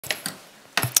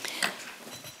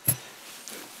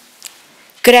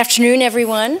Good afternoon,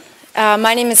 everyone.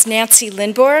 My name is Nancy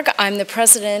Lindborg. I'm the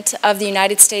president of the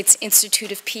United States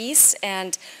Institute of Peace,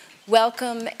 and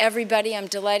welcome everybody. I'm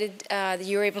delighted that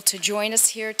you're able to join us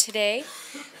here today.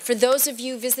 For those of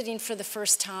you visiting for the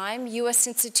first time, U.S.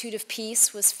 Institute of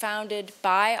Peace was founded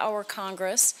by our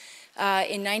Congress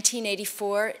in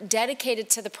 1984, dedicated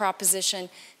to the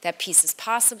proposition that peace is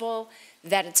possible,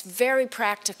 that it's very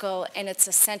practical, and it's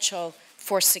essential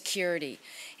for security.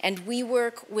 And we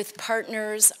work with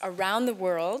partners around the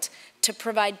world to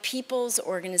provide peoples,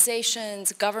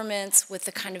 organizations, governments with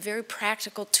the kind of very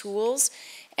practical tools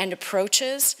and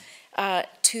approaches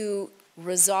to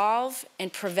resolve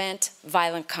and prevent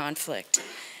violent conflict.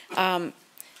 A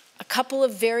couple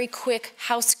of very quick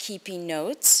housekeeping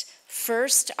notes.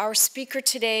 First, our speaker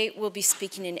today will be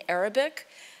speaking in Arabic.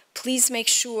 Please make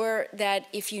sure that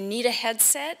if you need a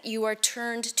headset, you are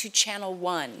turned to channel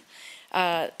 1.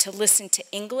 To listen to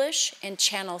English, and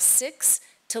channel 6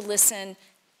 to listen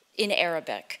in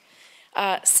Arabic.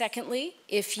 Secondly,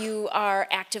 if you are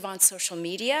active on social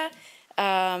media,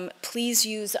 please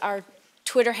use our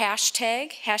Twitter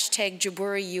hashtag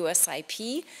Jubouri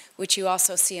USIP, which you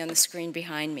also see on the screen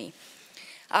behind me.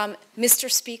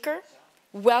 Mr. Speaker,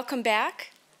 welcome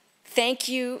back. Thank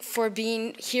you for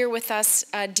being here with us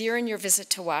during your visit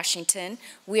to Washington.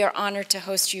 We are honored to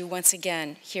host you once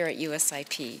again here at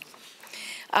USIP.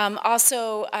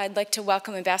 Also, I'd like to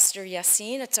welcome Ambassador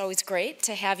Yassin. It's always great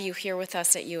to have you here with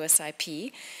us at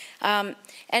USIP. And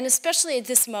especially at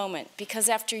this moment, because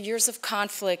after years of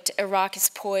conflict, Iraq is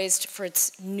poised for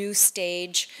its new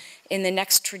stage in the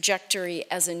next trajectory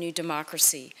as a new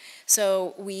democracy.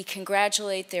 So we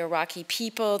congratulate the Iraqi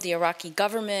people, the Iraqi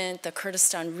government, the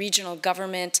Kurdistan regional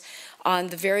government on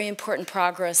the very important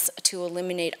progress to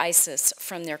eliminate ISIS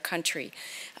from their country.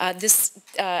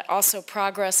 Also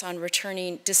progress on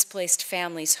returning displaced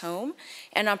families home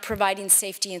and on providing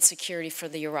safety and security for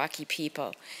the Iraqi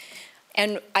people.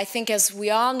 And I think, as we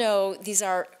all know, these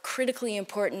are critically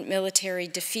important military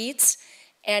defeats,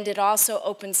 and it also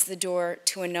opens the door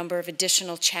to a number of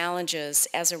additional challenges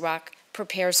as Iraq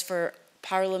prepares for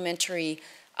parliamentary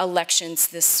elections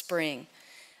this spring.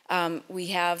 We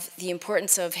have the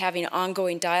importance of having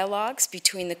ongoing dialogues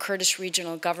between the Kurdish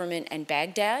regional government and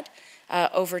Baghdad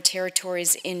over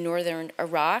territories in northern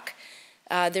Iraq.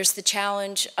 There's the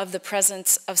challenge of the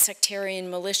presence of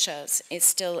sectarian militias. It's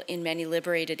still in many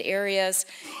liberated areas,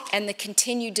 and the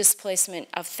continued displacement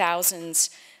of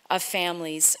thousands of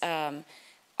families.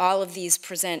 All of these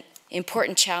present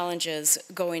important challenges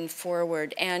going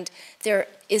forward, and there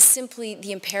is simply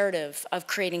the imperative of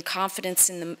creating confidence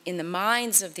in the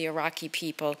minds of the Iraqi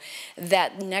people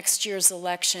that next year's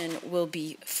election will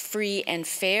be free and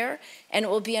fair, and it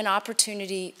will be an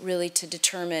opportunity really to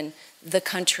determine the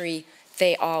country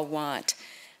they all want.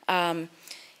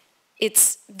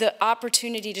 It's the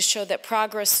opportunity to show that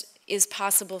progress is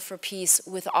possible for peace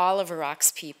with all of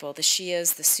Iraq's people, the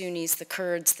Shias, the Sunnis, the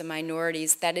Kurds, the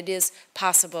minorities, that it is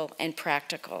possible and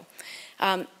practical.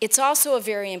 It's also a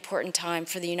very important time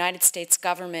for the United States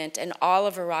government and all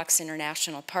of Iraq's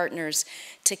international partners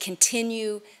to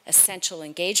continue essential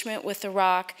engagement with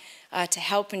Iraq, to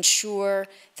help ensure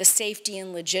the safety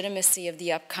and legitimacy of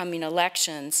the upcoming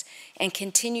elections, and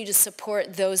continue to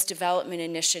support those development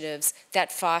initiatives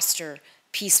that foster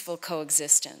peaceful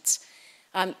coexistence.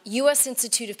 U.S.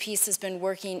 Institute of Peace has been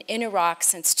working in Iraq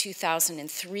since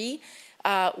 2003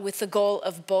 with the goal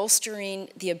of bolstering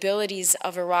the abilities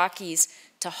of Iraqis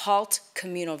to halt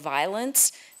communal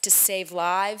violence, to save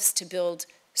lives, to build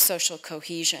social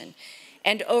cohesion.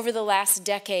 And over the last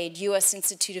decade, U.S.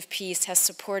 Institute of Peace has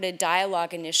supported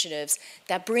dialogue initiatives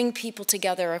that bring people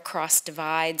together across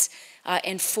divides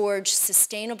and forge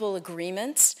sustainable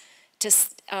agreements to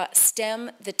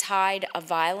stem the tide of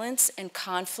violence and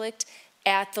conflict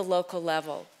at the local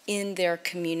level in their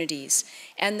communities.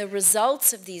 And the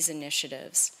results of these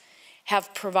initiatives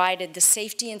have provided the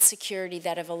safety and security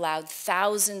that have allowed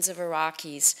thousands of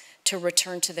Iraqis to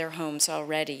return to their homes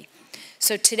already.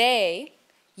 So today,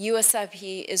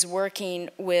 USIP is working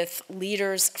with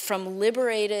leaders from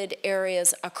liberated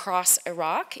areas across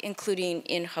Iraq, including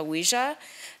in Hawija,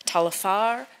 Tal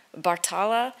Afar,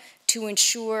 Bartala, to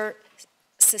ensure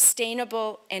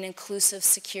sustainable and inclusive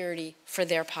security for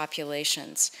their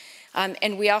populations.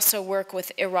 And we also work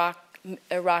with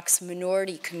Iraq's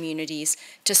minority communities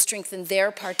to strengthen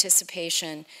their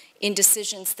participation in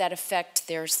decisions that affect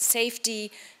their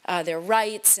safety, their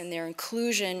rights, and their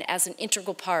inclusion as an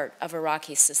integral part of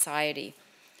Iraqi society.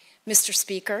 Mr.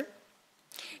 Speaker,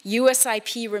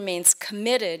 USIP remains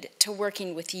committed to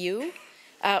working with you,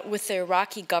 with the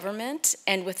Iraqi government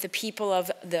and with the people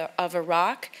of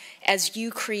Iraq as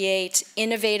you create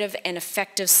innovative and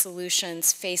effective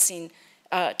solutions facing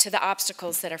to the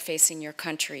obstacles that are facing your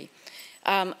country.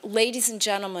 Ladies and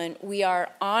gentlemen, we are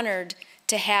honored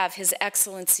to have His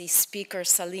Excellency Speaker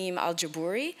Saleem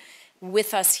al-Jubouri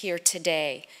with us here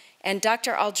today. And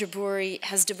Dr. al-Jubouri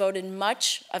has devoted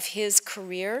much of his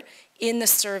career in the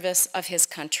service of his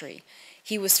country.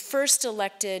 He was first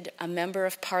elected a member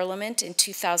of Parliament in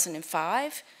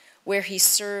 2005, where he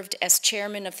served as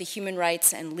chairman of the Human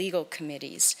Rights and Legal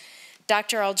Committees.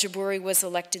 Dr. al-Jubouri was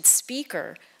elected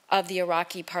Speaker of the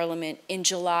Iraqi Parliament in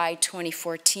July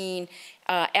 2014,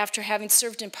 after having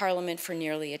served in Parliament for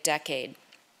nearly a decade.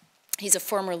 He's a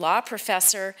former law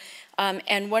professor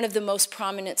and one of the most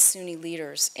prominent Sunni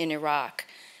leaders in Iraq.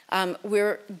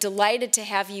 We're delighted to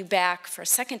have you back for a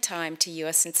second time to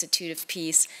U.S. Institute of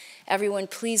Peace. Everyone,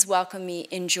 please welcome me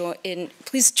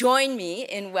please join me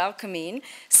in welcoming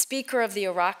Speaker of the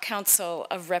Iraq Council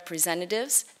of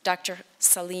Representatives, Dr.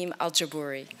 Saleem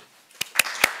al-Jubouri.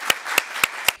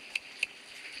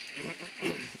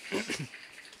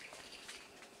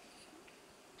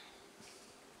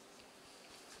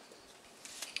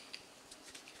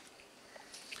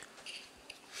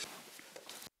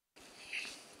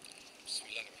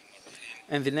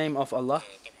 In the name of Allah,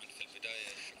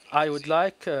 I would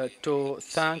like to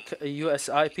thank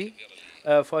USIP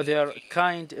for their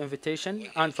kind invitation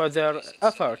and for their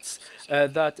efforts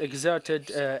that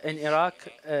exerted in Iraq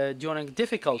during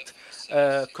difficult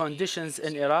conditions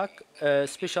in Iraq,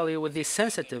 especially with the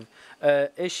sensitive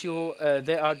issue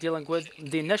they are dealing with,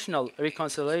 the national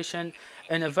reconciliation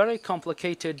in a very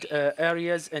complicated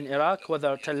areas in Iraq,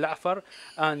 whether Tel Afar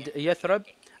and Yathrib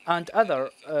and other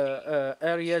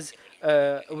areas.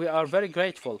 We are very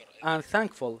grateful and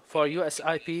thankful for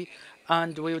USIP,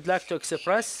 and we would like to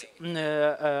express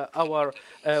our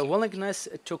willingness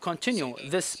to continue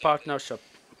this partnership.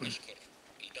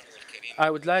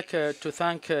 I would like to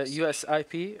thank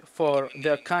USIP for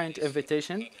their kind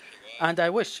invitation, and I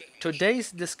wish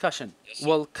today's discussion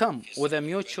will come with a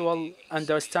mutual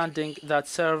understanding that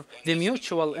serve the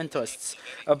mutual interests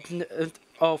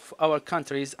of our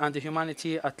countries and the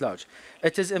humanity at large.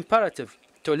 It is imperative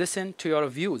to listen to your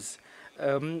views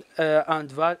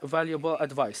and valuable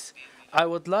advice. I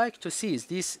would like to seize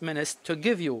these minutes to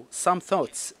give you some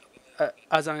thoughts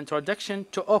as an introduction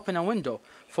to open a window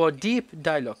for deep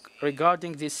dialogue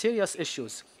regarding these serious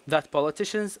issues that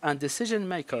politicians and decision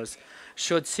makers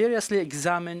should seriously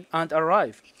examine and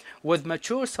arrive with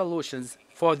mature solutions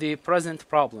for the present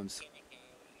problems.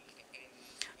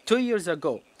 2 years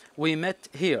ago, we met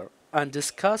here and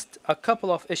discussed a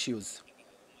couple of issues.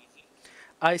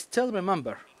 I still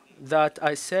remember that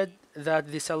I said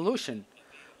that the solution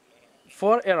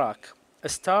for Iraq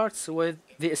starts with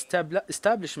the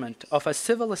establishment of a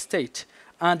civil state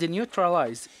and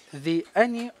neutralize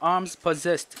any arms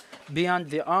possessed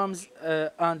beyond the arms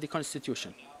and the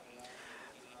constitution.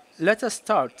 Let us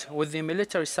start with the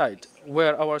military side,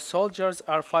 where our soldiers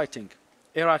are fighting.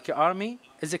 Iraqi army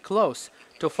is close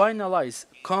to finalize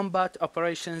combat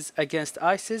operations against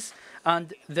ISIS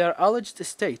and their alleged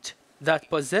state that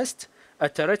possessed a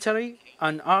territory,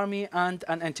 an army, and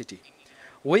an entity.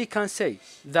 We can say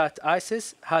that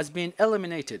ISIS has been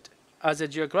eliminated as a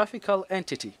geographical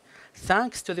entity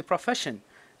thanks to the profession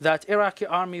that Iraqi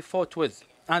army fought with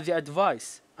and the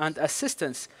advice and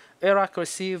assistance Iraq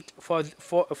received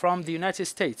from the United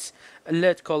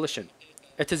States-led coalition.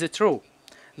 It is true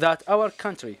that our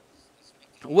country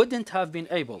wouldn't have been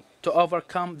able to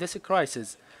overcome this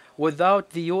crisis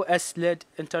without the US-led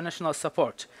international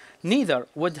support. Neither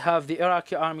would have the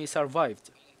Iraqi army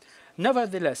survived.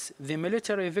 Nevertheless, the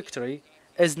military victory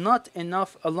is not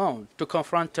enough alone to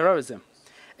confront terrorism.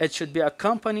 It should be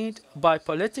accompanied by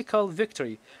political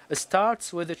victory. It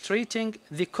starts with treating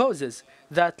the causes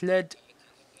that led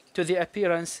to the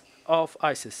appearance of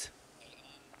ISIS.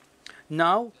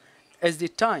 Now is the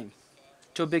time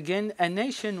to begin a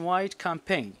nationwide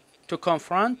campaign to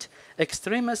confront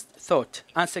extremist thought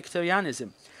and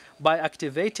sectarianism by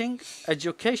activating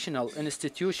educational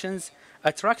institutions,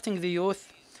 attracting the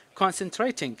youth,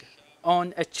 concentrating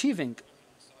on achieving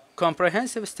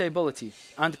comprehensive stability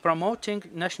and promoting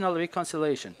national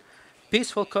reconciliation,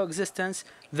 peaceful coexistence,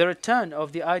 the return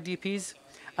of the IDPs,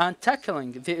 and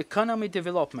tackling the economy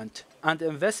development and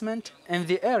investment in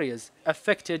the areas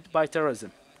affected by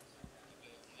terrorism.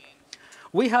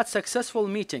 We had successful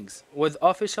meetings with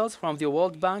officials from the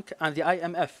World Bank and the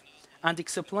IMF and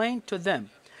explained to them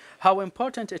how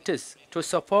important it is to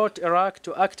support Iraq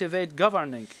to activate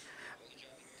governing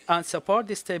and support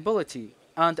the stability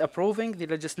and approving the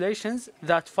legislations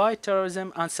that fight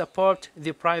terrorism and support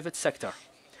the private sector.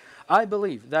 I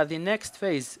believe that the next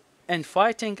phase in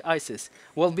fighting ISIS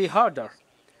will be harder,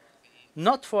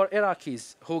 not for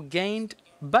Iraqis who gained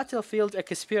battlefield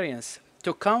experience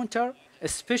to counter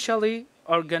especially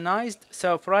organized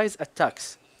surprise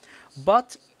attacks,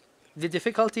 but the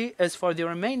difficulty is for the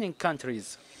remaining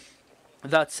countries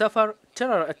that suffer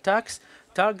terror attacks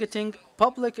targeting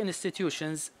public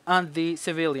institutions and the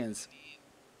civilians.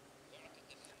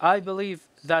 I believe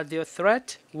that the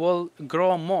threat will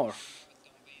grow more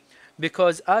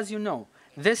because, as you know,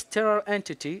 this terror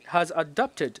entity has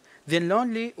adopted the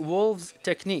lonely wolves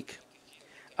technique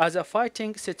as a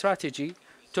fighting strategy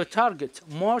to target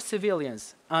more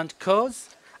civilians and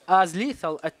cause as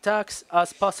lethal attacks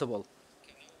as possible,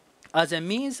 as a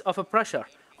means of pressure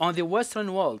on the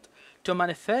Western world to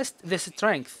manifest the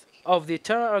strength of the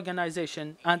terror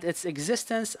organization and its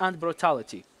existence and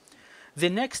brutality. The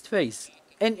next phase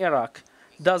in Iraq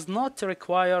does not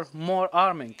require more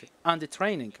arming and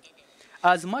training,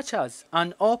 as much as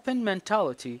an open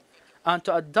mentality and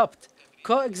to adopt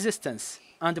coexistence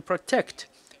and protect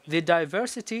the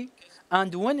diversity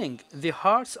and winning the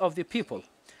hearts of the people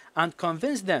and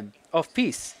convince them of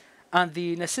peace and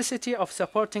the necessity of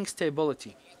supporting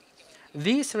stability.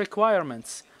 These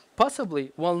requirements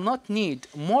possibly will not need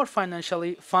more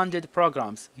financially funded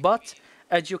programs, but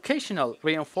educational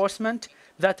reinforcement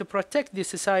that protect the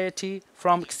society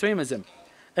from extremism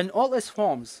in all its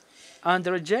forms and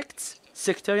rejects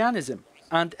sectarianism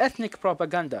and ethnic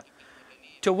propaganda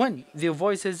to win the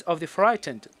voices of the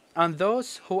frightened and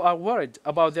those who are worried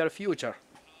about their future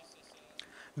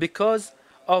because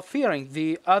of fearing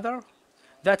the other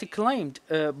that claimed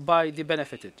by the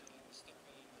benefited.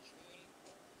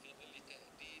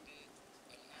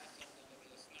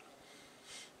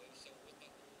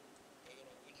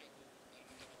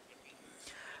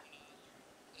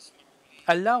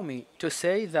 Allow me to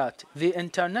say that the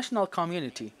international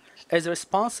community is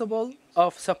responsible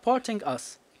of supporting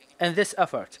us in this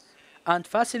effort and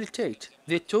facilitate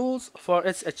the tools for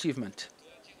its achievement.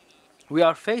 We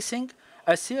are facing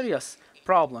a serious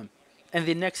problem in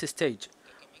the next stage,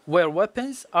 where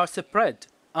weapons are spread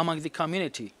among the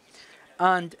community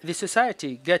and the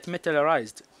society get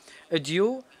militarized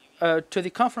due to the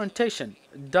confrontation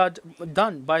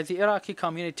done by the Iraqi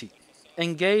community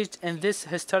engaged in this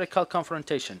historical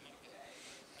confrontation.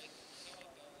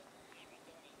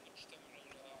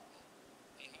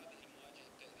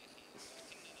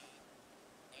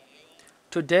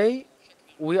 Today,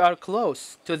 we are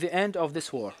close to the end of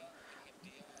this war,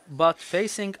 but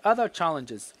facing other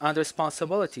challenges and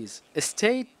responsibilities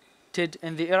stated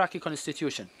in the Iraqi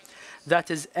constitution, that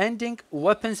is ending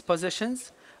weapons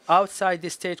possessions outside the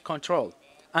state control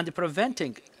and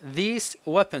preventing these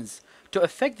weapons to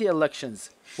affect the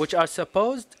elections, which are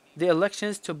supposed the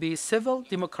elections to be civil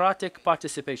democratic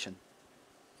participation.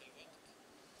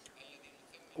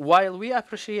 While we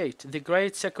appreciate the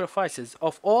great sacrifices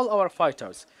of all our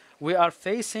fighters, we are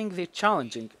facing the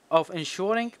challenge of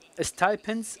ensuring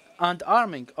stipends and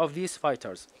arming of these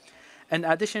fighters, in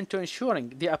addition to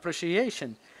ensuring the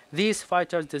appreciation these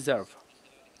fighters deserve.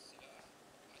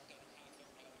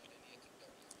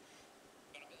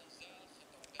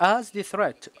 As the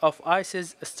threat of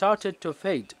ISIS started to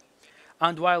fade,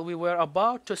 and while we were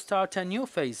about to start a new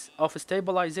phase of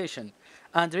stabilization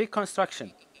and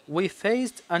reconstruction, we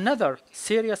faced another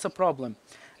serious problem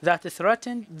that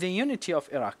threatened the unity of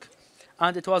Iraq,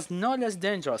 and it was no less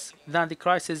dangerous than the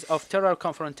crisis of terror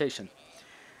confrontation.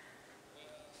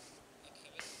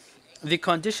 The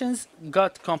conditions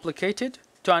got complicated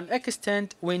to an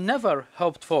extent we never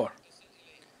hoped for.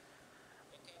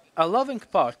 A loving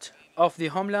part of the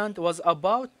homeland was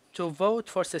about to vote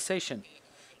for cessation.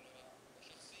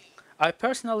 I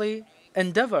personally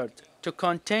endeavored to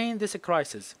contain this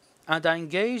crisis, and I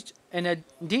engaged in a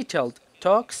detailed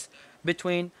talks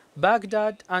between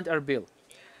Baghdad and Erbil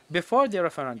before the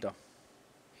referendum.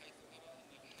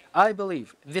 I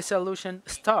believe the solution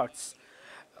starts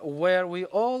where we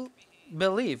all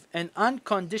believe in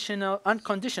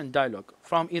unconditioned dialogue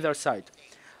from either side.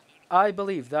 I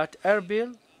believe that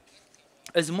Erbil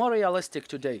is more realistic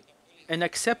today in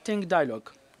accepting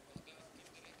dialogue,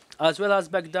 as well as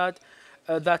Baghdad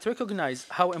that recognize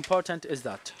how important is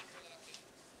that.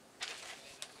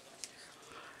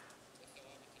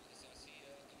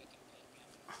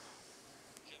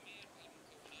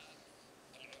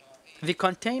 The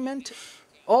containment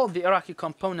of the Iraqi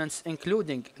components,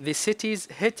 including the cities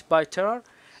hit by terror,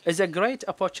 is a great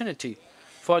opportunity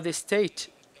for the state.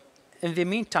 In the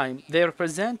meantime, they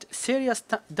represent serious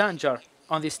danger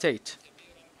on the state.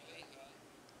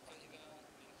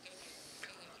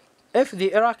 If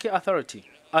the Iraqi authority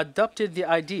adopted the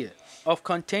idea of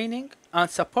containing and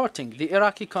supporting the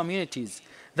Iraqi communities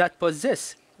that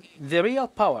possess the real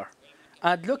power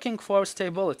and looking for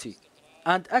stability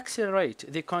and accelerate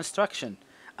the construction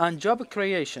and job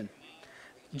creation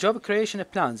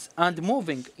plans and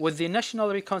moving with the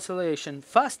national reconciliation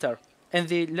faster in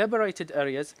the liberated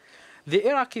areas, the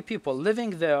Iraqi people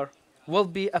living there will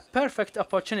be a perfect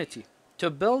opportunity to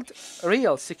build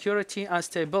real security and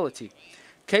stability,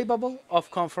 capable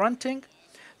of confronting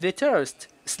the terrorist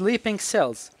sleeping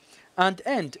cells and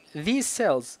end these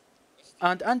cells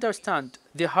and understand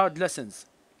the hard lessons.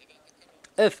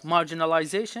 If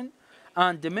marginalization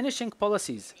and diminishing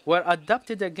policies were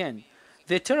adopted again,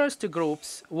 the terrorist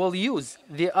groups will use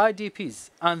the IDPs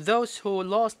and those who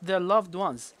lost their loved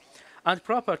ones and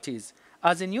properties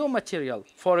as a new material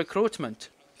for recruitment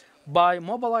by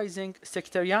mobilizing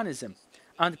sectarianism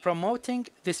and promoting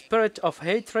the spirit of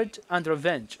hatred and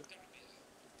revenge.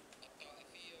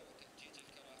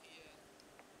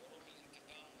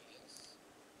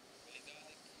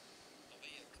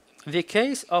 The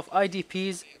case of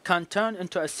IDPs can turn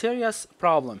into a serious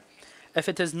problem if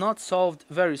it is not solved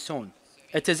very soon.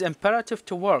 It is imperative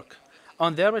to work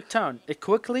on their return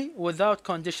quickly without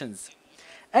conditions.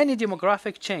 Any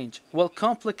demographic change will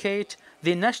complicate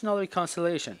the national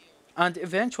reconciliation and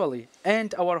eventually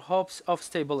end our hopes of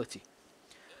stability.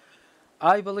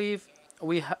 I believe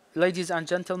ladies and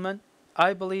gentlemen,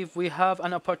 I believe we have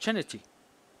an opportunity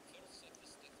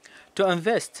to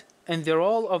invest in the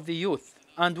role of the youth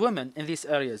and women in these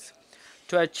areas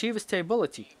to achieve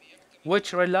stability,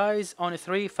 which relies on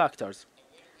three factors.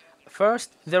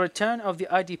 First, the return of the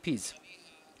IDPs,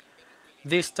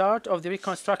 the start of the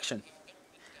reconstruction.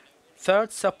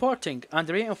 Third, supporting and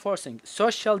reinforcing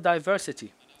social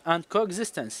diversity and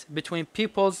coexistence between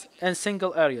peoples in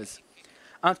single areas,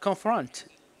 and confront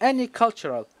any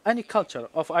culture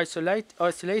of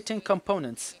isolating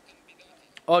components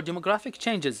or demographic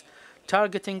changes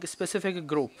targeting a specific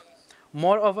group.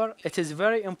 Moreover, it is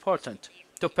very important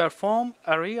to perform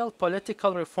a real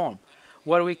political reform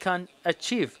where we can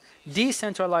achieve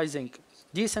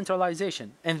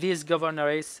decentralization in these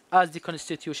governorates as the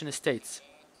Constitution states.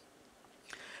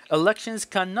 Elections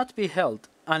cannot be held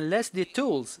unless the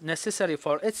tools necessary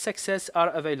for its success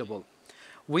are available.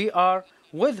 We are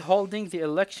withholding the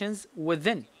elections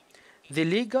within the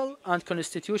legal and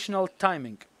constitutional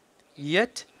timing.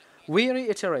 Yet, we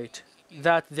reiterate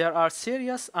that there are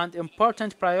serious and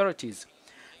important priorities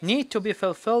need to be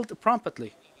fulfilled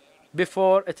promptly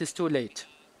before it is too late.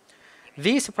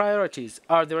 These priorities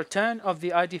are the return of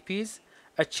the IDPs,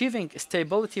 achieving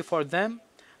stability for them,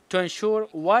 to ensure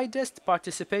widest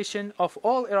participation of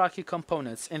all Iraqi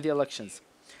components in the elections.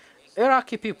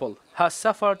 Iraqi people have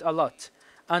suffered a lot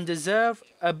and deserve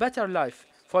a better life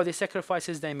for the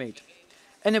sacrifices they made.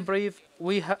 In a brief,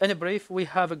 we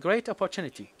have a great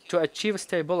opportunity to achieve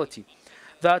stability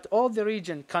that all the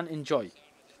region can enjoy.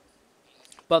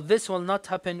 But this will not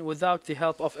happen without the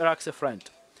help of Iraq's friend.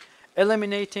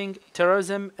 Eliminating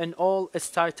terrorism in all its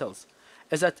titles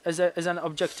is an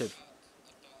objective,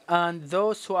 and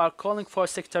those who are calling for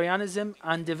sectarianism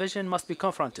and division must be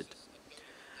confronted.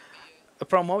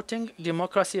 Promoting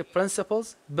democracy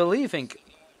principles, believing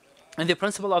in the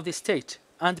principle of the state,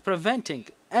 and preventing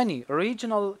any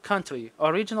regional country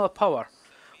or regional power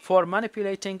for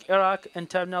manipulating Iraq's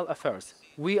internal affairs.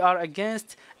 We are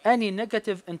against any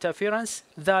negative interference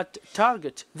that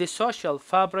target the social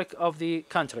fabric of the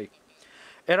country.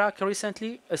 Iraq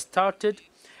recently started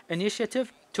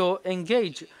initiative to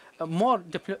engage more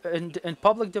in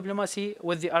public diplomacy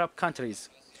with the Arab countries.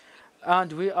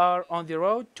 And we are on the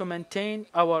road to maintain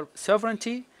our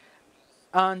sovereignty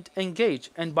and engage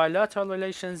in bilateral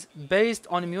relations based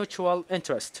on mutual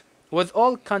interest with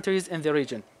all countries in the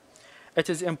region. It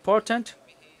is important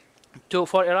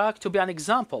for Iraq to be an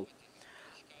example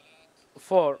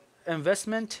for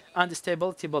investment and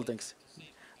stability buildings.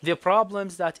 The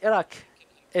problems that Iraq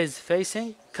is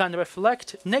facing can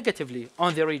reflect negatively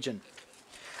on the region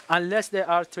unless they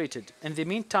are treated. In the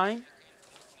meantime,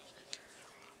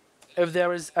 if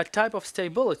there is a type of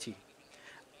stability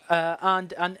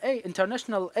and an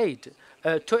international aid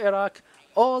to Iraq,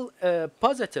 all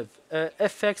positive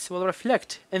effects will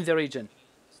reflect in the region.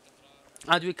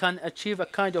 And we can achieve a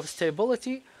kind of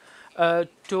stability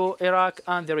to Iraq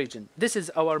and the region. This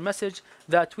is our message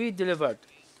that we delivered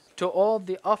to all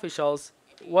the officials,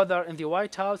 whether in the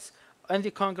White House, in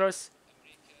the Congress,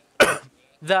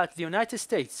 that the United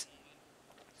States,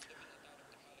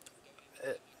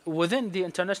 within the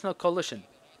international coalition,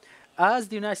 as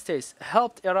the United States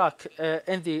helped Iraq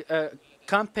in the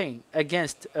campaign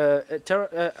against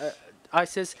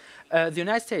ISIS, the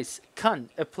United States can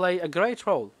play a great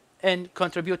role in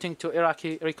contributing to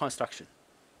Iraqi reconstruction.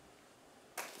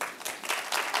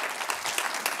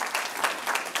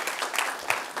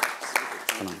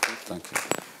 Thank you.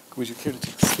 Would you care to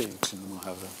take the stage, and then we'll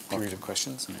have a period of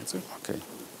questions and answers? Okay.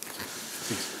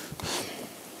 Please.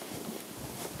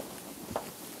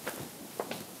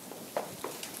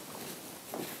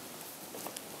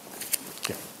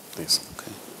 Yeah, please.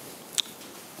 Okay.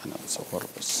 I know it's a lot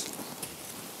of us.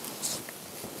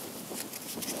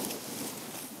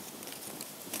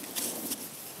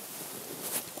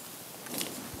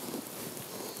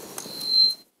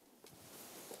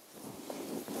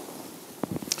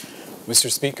 Mr.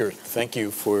 Speaker, thank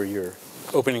you for your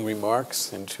opening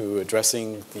remarks and to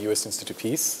addressing the U.S. Institute of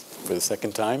Peace for the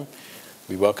second time.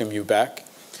 We welcome you back.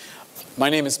 My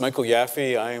name is Michael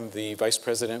Yaffe. I am the Vice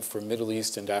President for Middle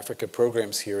East and Africa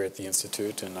programs here at the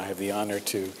Institute, and I have the honor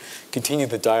to continue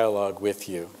the dialogue with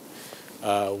you.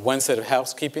 One set of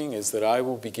housekeeping is that I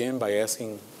will begin by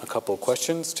asking a couple of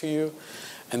questions to you,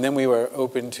 and then we are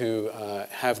open to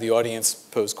have the audience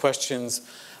pose questions.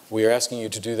 We are asking you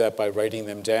to do that by writing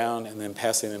them down and then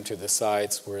passing them to the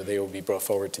sides where they will be brought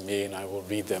forward to me and I will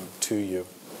read them to you.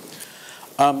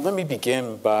 Let me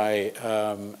begin by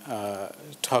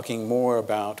talking more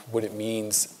about what it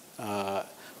means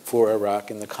for Iraq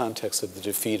in the context of the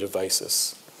defeat of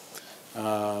ISIS.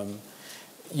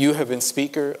 You have been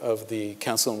Speaker of the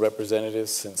Council of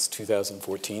Representatives since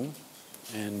 2014,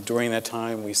 and during that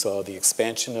time we saw the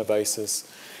expansion of ISIS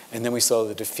and then we saw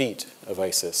the defeat of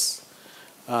ISIS.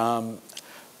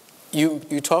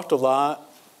 You talked a lot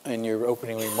in your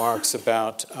opening remarks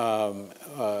about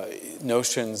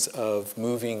notions of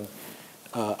moving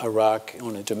Iraq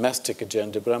on a domestic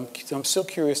agenda, but I'm still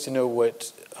curious to know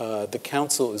what the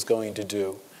Council is going to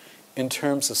do in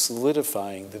terms of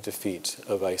solidifying the defeat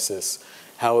of ISIS,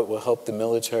 how it will help the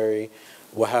military,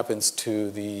 what happens to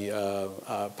the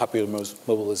popular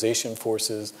mobilization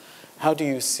forces. How do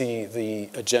you see the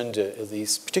agenda, at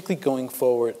least, particularly going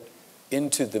forward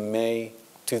into the May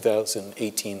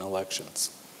 2018 elections?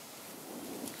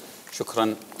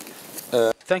 Shukran.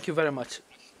 Thank you very much.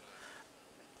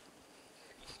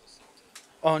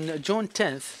 On June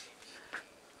 10th,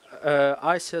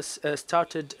 ISIS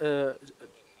started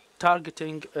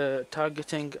targeting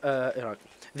Iraq.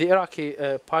 The Iraqi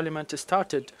parliament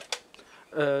started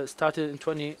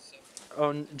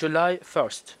on July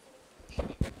 1st.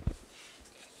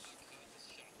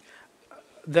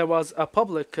 There was a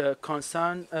public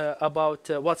concern about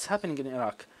what's happening in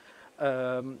Iraq,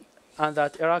 and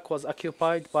that Iraq was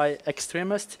occupied by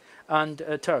extremists and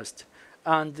terrorists.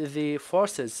 And the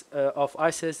forces of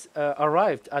ISIS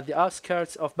arrived at the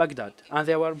outskirts of Baghdad, and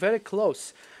they were very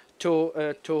close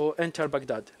to enter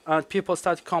Baghdad. And people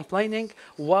started complaining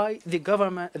why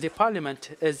the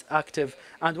parliament is active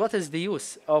and what is the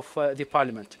use of the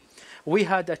parliament. We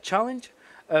had a challenge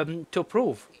to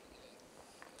prove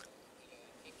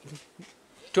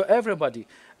to everybody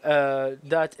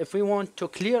that if we want to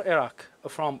clear Iraq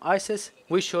from ISIS,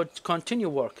 we should continue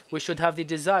work. We should have the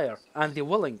desire and the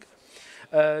willing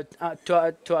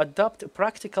to adopt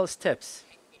practical steps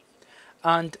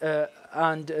and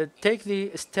take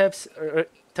the steps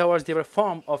towards the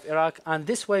reform of Iraq, and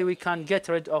this way we can get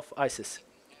rid of ISIS.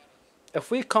 If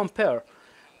we compare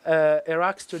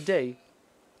Iraq's today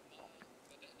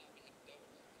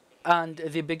and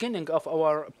the beginning of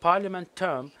our parliament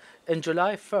term in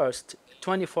July 1st,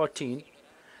 2014,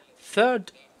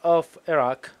 third of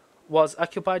Iraq was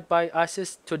occupied by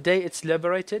ISIS. Today it's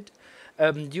liberated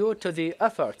due to the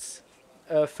efforts.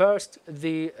 First,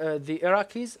 the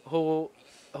Iraqis who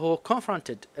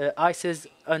confronted ISIS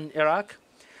in Iraq,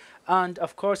 and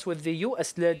of course with the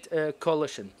US-led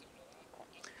coalition.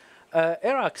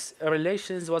 Iraq's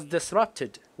relations was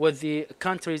disrupted with the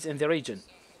countries in the region.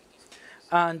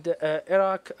 And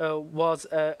Iraq was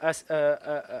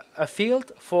a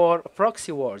field for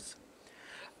proxy wars.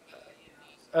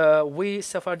 We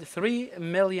suffered 3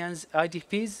 million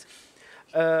IDPs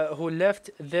who left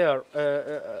their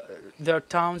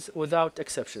towns without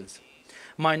exceptions.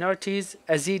 Minorities,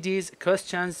 Yazidis,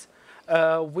 Christians,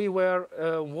 we were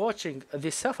watching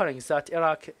the sufferings that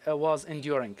Iraq was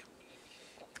enduring.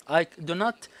 I do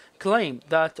not claim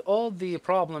that all the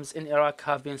problems in Iraq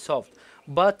have been solved,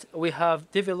 but we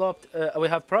have developed, we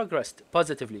have progressed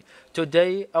positively.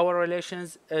 Today, our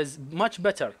relations is much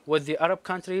better with the Arab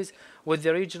countries, with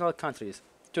the regional countries.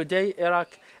 Today,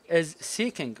 Iraq is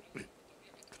seeking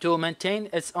to maintain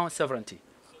its own sovereignty.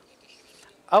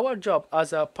 Our job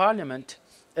as a parliament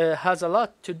has a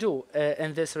lot to do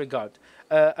in this regard,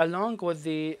 along with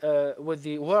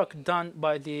the work done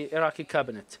by the Iraqi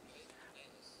cabinet.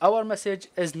 Our message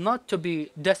is not to be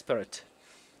desperate.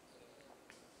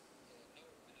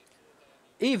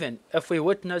 Even if we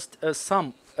witnessed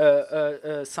some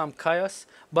chaos,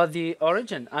 but the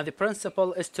origin and the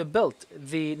principle is to build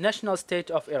the national state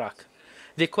of Iraq.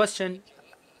 The question,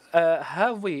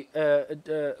 have we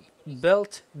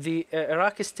built the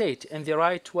Iraqi state in the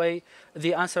right way?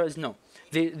 The answer is no.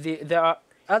 There are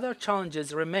other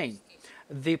challenges remain.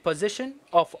 The position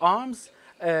of arms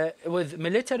with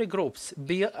military groups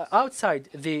outside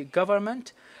the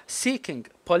government seeking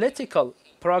political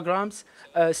programs,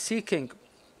 seeking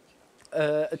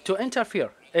to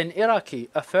interfere in Iraqi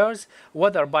affairs,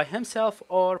 whether by himself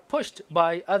or pushed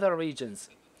by other regions.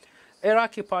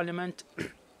 Iraqi parliament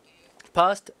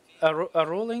passed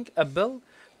a bill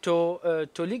to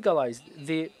legalize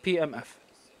the PMF.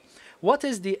 What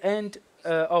is the end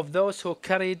of those who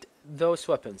carried those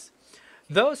weapons?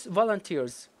 Those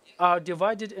volunteers are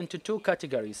divided into two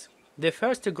categories. The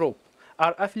first group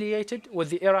are affiliated with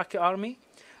the Iraqi army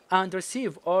and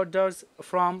receive orders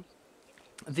from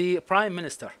the prime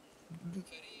minister.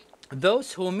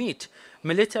 Those who meet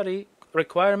military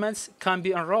requirements can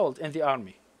be enrolled in the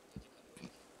army.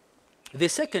 The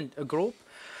second group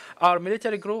are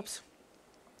military groups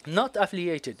not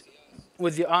affiliated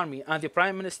with the army and the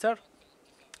prime minister.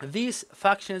 These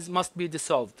factions must be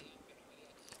dissolved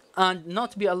and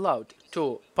not be allowed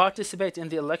to participate in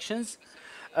the elections,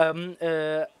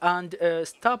 and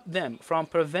stop them from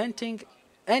preventing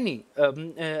any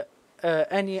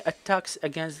attacks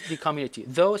against the community.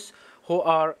 Those who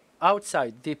are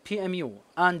outside the PMU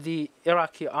and the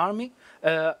Iraqi army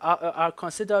are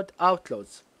considered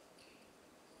outlaws.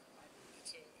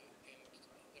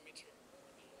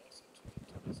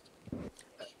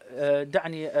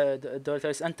 دعني دكتور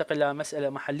رئيس أنتقل إلى مسألة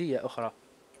محلية أخرى.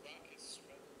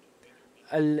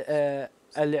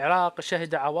 العراق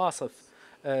شهد عواصف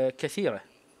كثيرة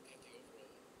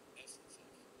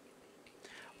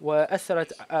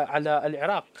وأثرت على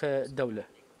العراق دولة.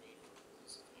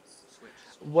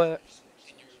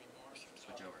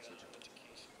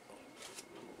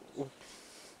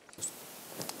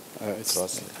 It's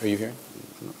lost. Are you here?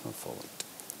 No, forward.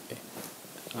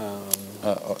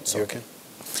 You okay?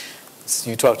 So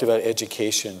you talked about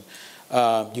education.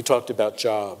 You talked about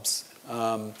jobs.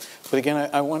 But again,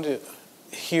 I want to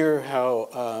hear how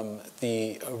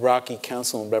the Iraqi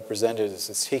Council of Representatives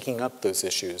is taking up those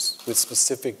issues with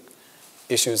specific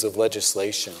issues of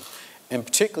legislation. And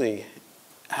particularly,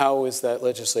 how is that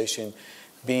legislation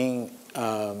being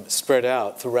spread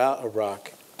out throughout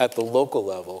Iraq at the local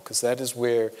level? Because that is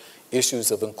where issues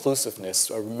of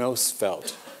inclusiveness are most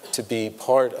felt to be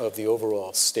part of the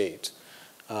overall state,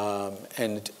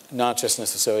 and not just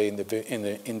necessarily in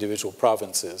the individual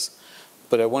provinces.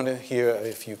 But I want to hear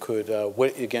if you could,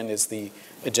 what again is the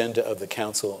agenda of the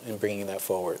council in bringing that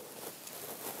forward?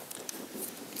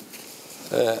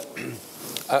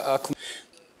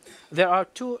 There are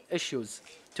two issues,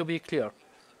 to be clear.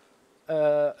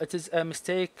 It is a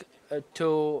mistake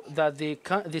that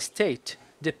the state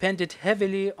depended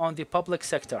heavily on the public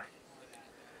sector.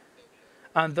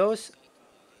 And those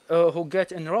who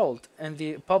get enrolled in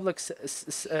the public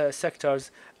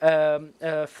sectors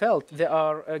felt they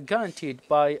are guaranteed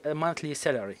by a monthly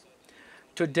salary.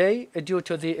 Today, due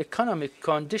to the economic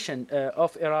condition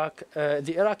of Iraq,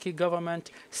 the Iraqi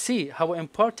government see how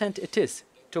important it is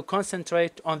to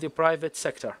concentrate on the private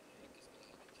sector.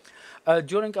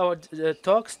 During our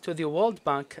talks to the World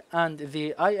Bank and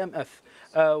the IMF,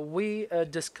 we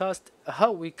discussed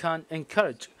how we can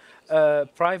encourage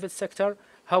private sector,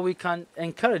 how we can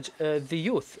encourage the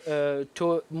youth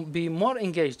to be more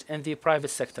engaged in the private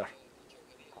sector.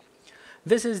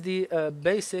 This is the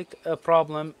basic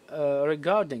problem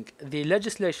regarding the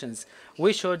legislations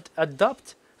we should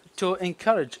adopt to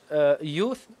encourage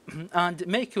youth and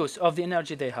make use of the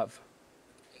energy they have.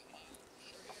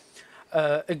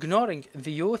 Ignoring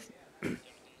the youth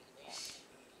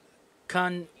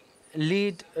can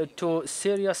lead to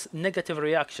serious negative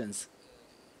reactions.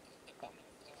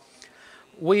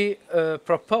 We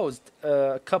proposed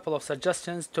a couple of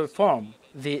suggestions to reform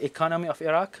the economy of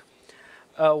Iraq.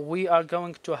 We are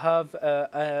going to have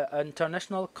an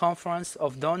international conference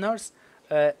of donors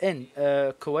in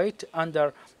Kuwait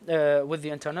with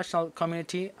the international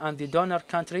community and the donor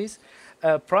countries.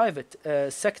 Private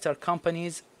sector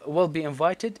companies will be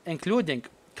invited, including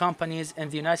companies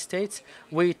in the United States.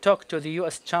 We talked to the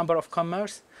U.S. Chamber of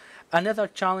Commerce. Another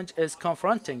challenge is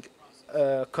confronting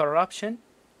corruption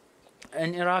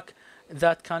in Iraq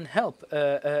that can help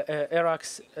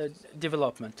Iraq's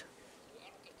development.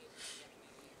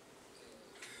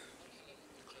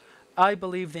 I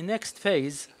believe the next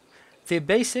phase, the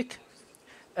basic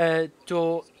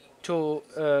to to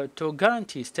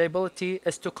guarantee stability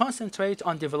is to concentrate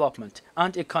on development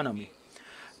and economy,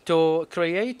 to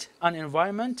create an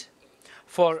environment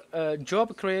for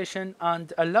job creation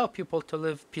and allow people to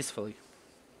live peacefully.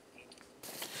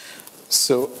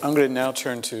 So I'm going to now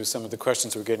turn to some of the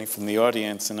questions we're getting from the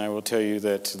audience, and I will tell you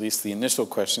that at least the initial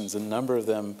questions, a number of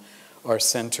them are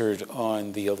centered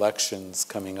on the elections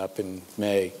coming up in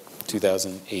May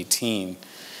 2018.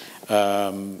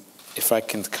 If I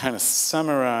can kind of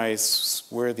summarize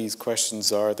where these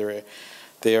questions are,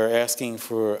 they are asking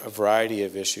for a variety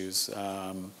of issues.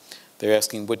 They're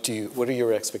asking, what are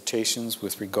your expectations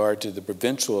with regard to the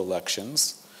provincial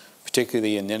elections,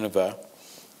 particularly in Nineveh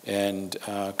and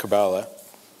Karbala?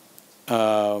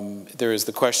 There is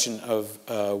the question of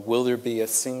will there be a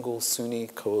single Sunni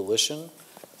coalition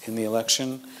in the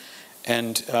election,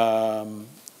 and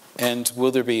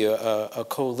will there be a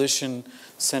coalition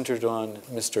centered on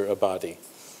Mr. Abadi?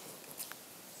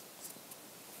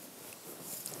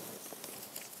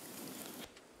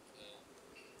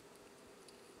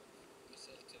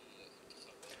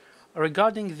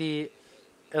 Regarding the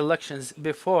elections,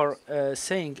 before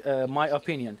saying my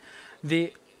opinion,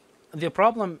 the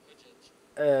problem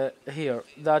here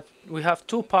that we have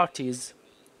two parties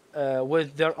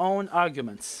with their own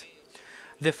arguments.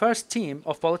 The first team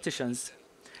of politicians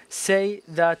say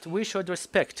that we should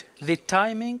respect the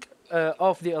timing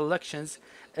of the elections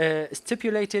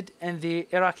stipulated in the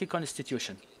Iraqi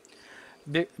constitution,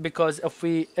 because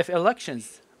if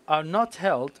elections are not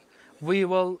held, we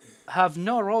will have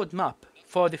no roadmap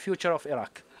for the future of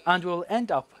Iraq, and will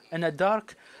end up in a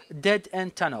dark,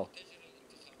 dead-end tunnel.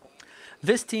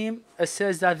 This team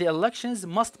says that the elections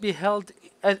must be held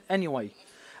anyway,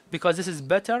 because this is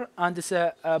better, and it's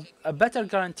a better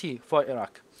guarantee for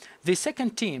Iraq. The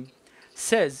second team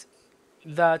says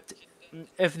that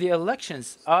if the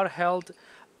elections are held,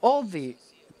 all the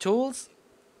tools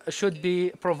should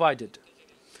be provided.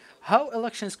 How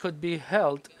elections could be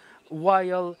held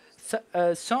while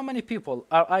so many people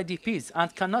are IDPs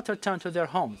and cannot return to their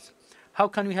homes? How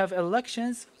can we have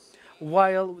elections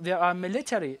while there are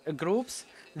military groups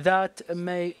that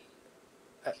may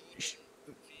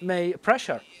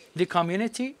pressure the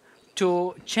community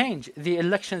to change the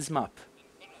elections map?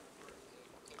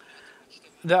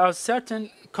 There are certain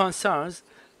concerns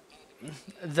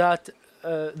that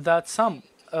some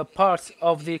parts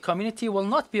of the community will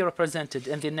not be represented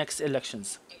in the next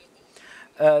elections.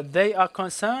 They are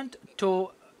concerned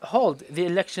to hold the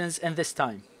elections in this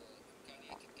time.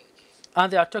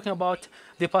 And they are talking about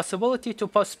the possibility to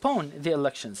postpone the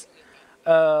elections.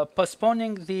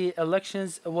 Postponing the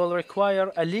elections will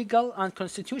require a legal and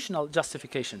constitutional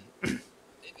justification.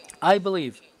 I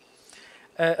believe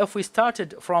if we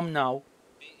started from now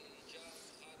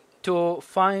to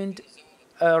find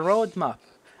a roadmap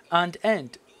and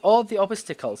end all the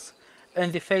obstacles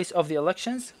in the face of the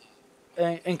elections,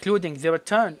 including the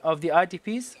return of the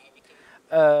IDPs,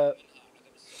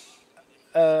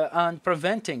 and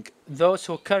preventing those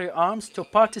who carry arms to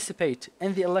participate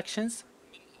in the elections,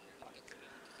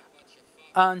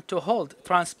 and to hold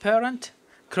transparent,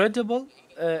 credible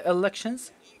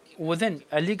elections within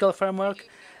a legal framework.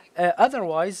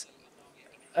 Otherwise,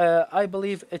 I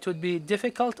believe it would be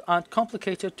difficult and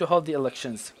complicated to hold the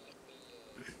elections.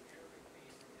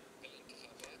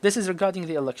 This is regarding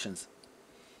the elections.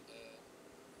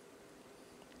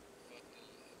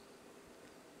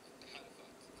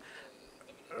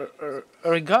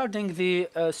 Regarding the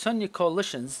Sunni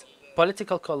coalitions,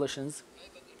 political coalitions,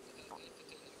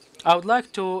 I would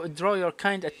like to draw your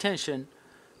kind attention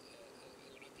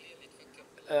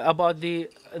about the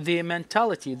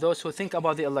mentality, those who think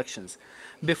about the elections.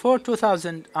 Before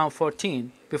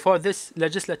 2014, before this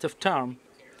legislative term,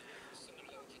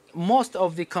 most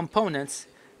of the components,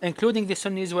 including the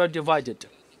Sunnis, were divided.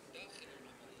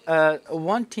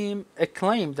 One team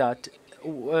claimed that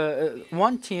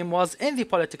one team was in the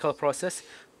political process,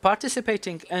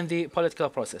 participating in the political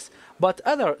process, but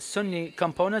other Sunni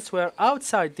components were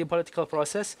outside the political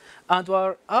process and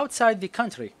were outside the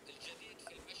country.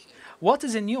 What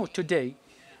is new today?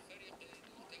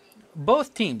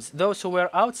 Both teams, those who were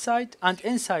outside and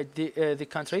inside the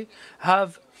country,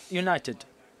 have united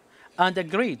and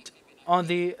agreed on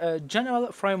the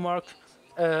general framework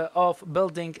of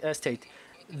building a state.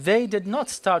 They did not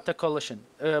start a coalition.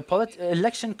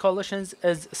 Election coalitions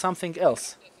is something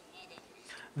else.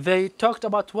 They talked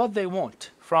about what they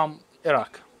want from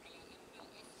Iraq.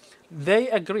 They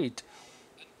agreed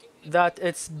that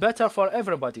it's better for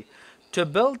everybody to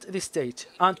build the state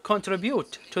and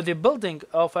contribute to the building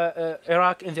of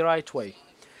Iraq in the right way,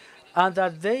 and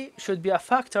that they should be a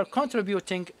factor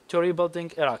contributing to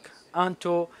rebuilding Iraq.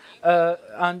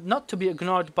 and not to be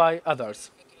ignored by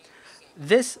others.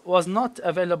 This was not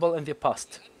available in the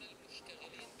past.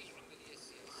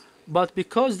 But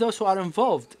because those who are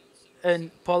involved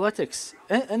in politics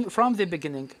and from the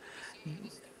beginning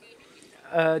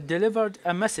delivered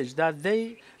a message that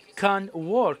they can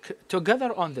work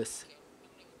together on this,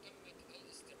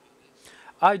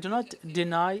 I do not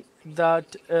deny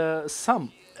that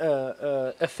some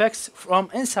effects from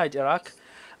inside Iraq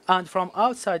and from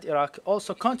outside Iraq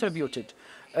also contributed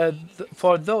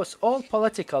for those all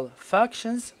political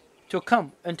factions to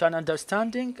come into an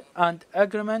understanding and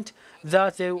agreement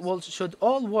that they should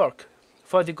all work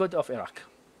for the good of Iraq.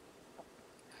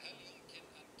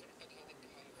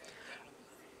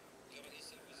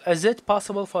 Is it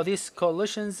possible for these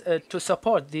coalitions to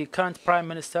support the current Prime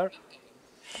Minister?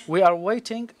 We are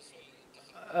waiting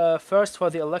first for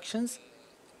the elections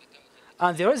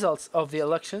and the results of the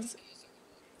elections.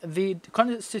 The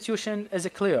Constitution is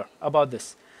clear about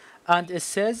this, and it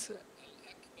says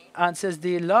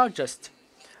the largest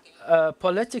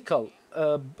political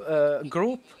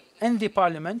group in the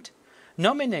parliament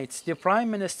nominates the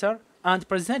Prime Minister and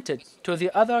presents it to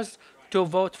the others to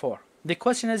vote for. The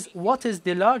question is, what is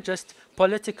the largest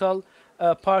political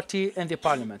party in the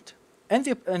parliament? In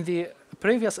the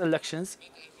previous elections,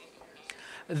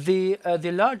 the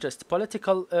largest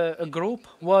political group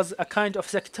was a kind of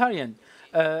sectarian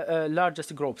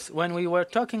largest groups. When we were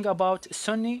talking about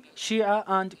Sunni, Shia,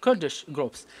 and Kurdish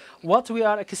groups, what we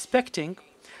are expecting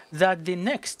that the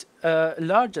next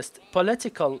largest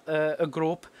political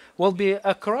group will be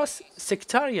a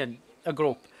cross-sectarian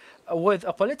group with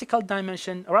a political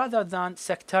dimension rather than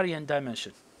sectarian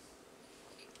dimension.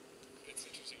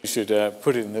 You should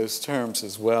put it in those terms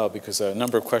as well, because a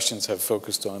number of questions have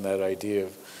focused on that idea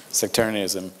of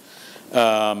sectarianism.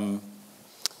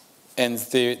 And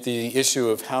the issue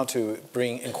of how to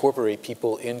incorporate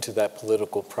people into that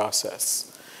political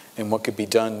process, and what could be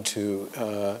done to,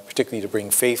 particularly to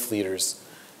bring faith leaders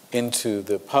into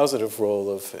the positive role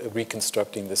of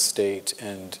reconstructing the state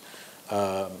and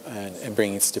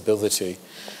bringing stability.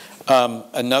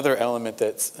 Another element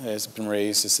that has been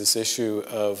raised is this issue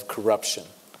of corruption,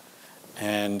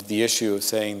 and the issue of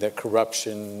saying that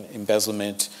corruption,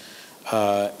 embezzlement,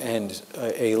 and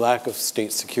a lack of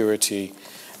state security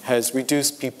has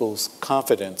reduced people's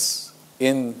confidence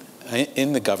in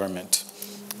the government.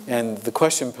 And the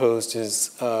question posed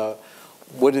is,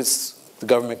 what is the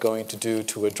government going to do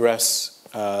to address,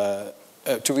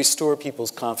 to restore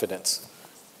people's confidence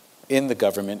in the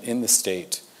government, in the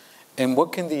state? And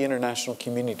what can the international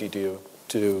community do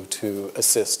to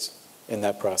assist in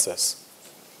that process?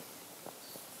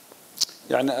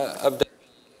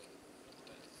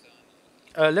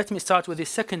 Let me start with the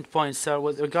second point, sir,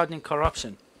 regarding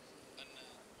corruption.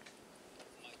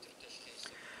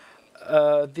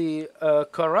 The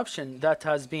corruption that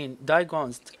has been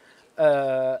diagnosed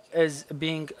is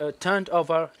being turned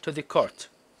over to the court.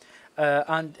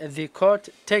 And the court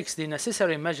takes the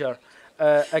necessary measure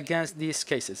against these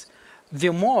cases.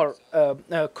 The more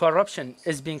corruption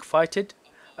is being fighted,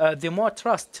 the more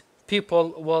trust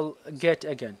people will get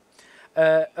again.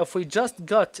 If we just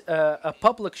got a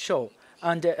public show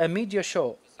and a media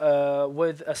show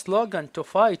with a slogan to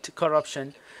fight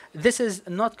corruption, this is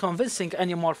not convincing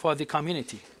anymore for the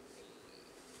community.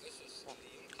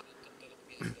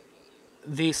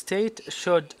 The state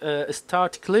should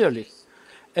start clearly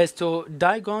as to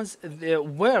diagnose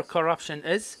where corruption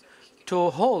is, to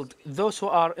hold those who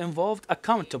are involved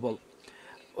accountable,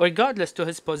 regardless to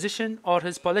his position or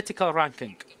his political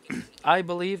ranking. I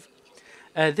believe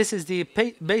this is the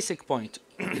basic point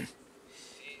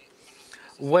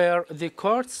where the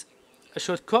courts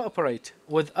should cooperate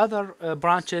with other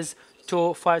branches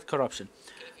to fight corruption.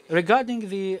 Regarding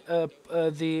the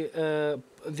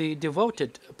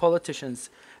devoted politicians,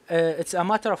 it's a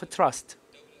matter of trust.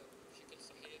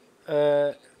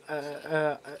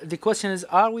 The question is,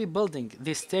 are we building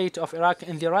the state of Iraq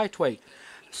in the right way?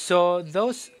 So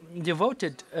those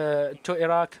devoted to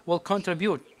Iraq will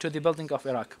contribute to the building of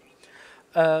Iraq.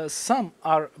 Some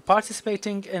are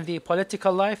participating in the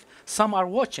political life, some are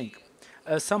watching.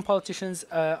 Some politicians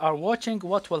are watching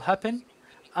what will happen,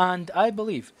 and I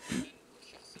believe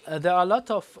there are a lot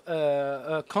of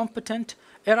competent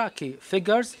Iraqi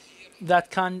figures that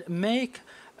can make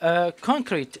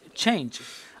concrete change,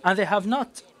 and they have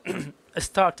not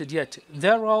started yet.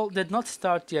 Their role did not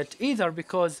start yet either,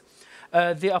 because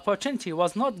the opportunity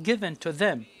was not given to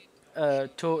them,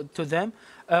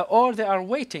 or they are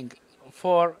waiting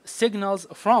for signals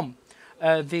from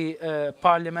the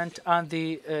parliament and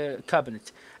the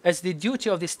cabinet. It's the duty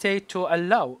of the state to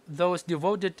allow those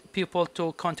devoted people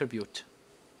to contribute.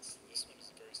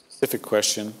 specific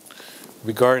question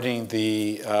regarding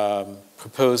the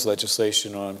proposed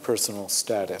legislation on personal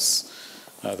status.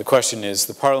 The question is,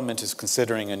 the Parliament is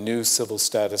considering a new civil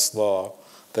status law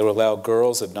that will allow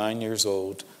girls of 9 years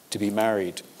old to be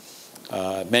married.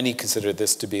 Many consider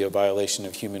this to be a violation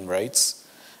of human rights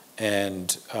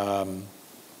and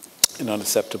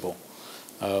unacceptable.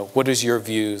 What is your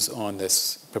views on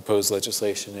this proposed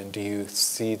legislation, and do you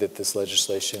see that this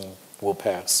legislation will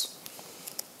pass?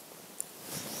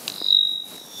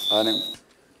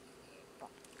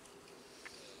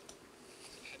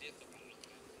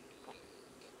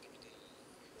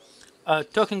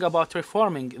 Talking about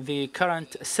reforming the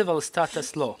current civil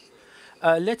status law,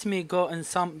 let me go in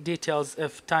some details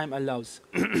if time allows.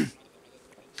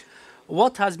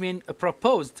 What has been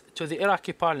proposed to the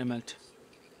Iraqi parliament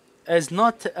is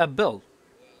not a bill.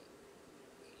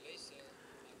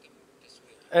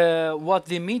 What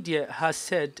the media has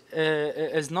said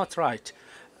is not right.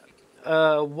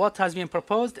 What has been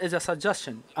proposed is a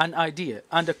suggestion, an idea,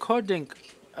 and according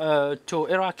to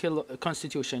Iraqi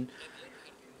constitution,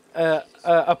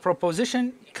 a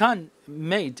proposition can be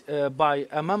made by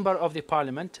a member of the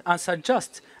parliament and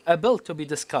suggest a bill to be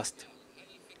discussed.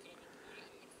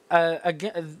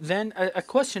 Then a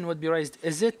question would be raised: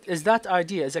 is that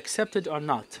idea is accepted or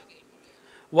not?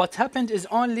 What happened is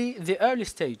only the early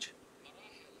stage.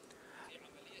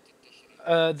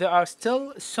 There are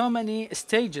still so many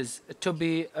stages to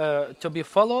be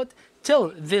followed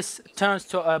till this turns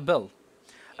to a bill.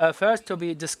 First to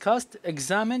be discussed,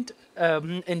 examined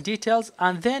in details,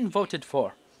 and then voted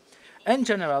for. In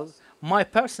general, my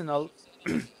personal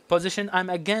position, I'm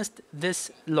against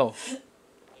this law.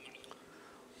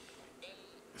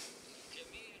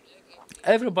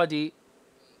 Everybody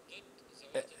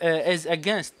is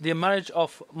against the marriage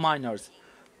of minors.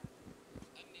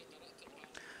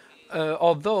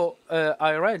 Although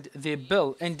I read the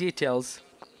bill in details,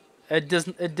 it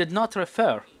did not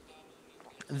refer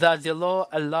that the law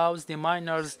allows the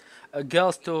minors,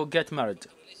 girls, to get married.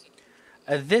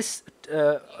 This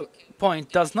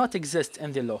point does not exist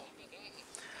in the law.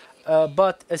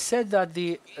 But it said that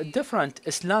the different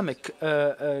Islamic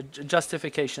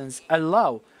justifications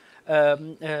allow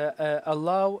the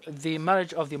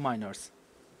marriage of the minors.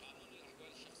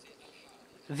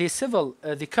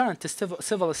 The current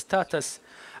civil status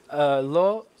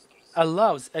law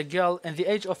allows a girl in the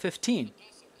age of 15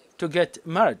 to get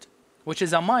married, which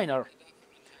is a minor.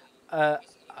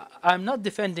 I'm not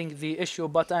defending the issue,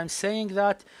 but I'm saying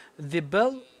that the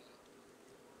bill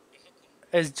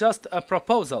is just a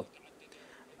proposal,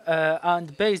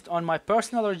 and based on my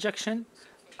personal rejection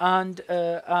and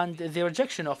the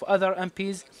rejection of other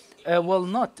MPs, will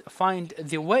not find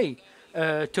the way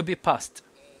to be passed.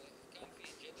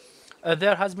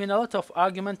 There has been a lot of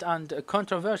argument and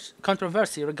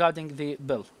controversy regarding the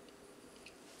bill.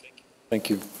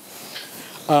 Thank you.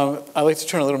 I'd like to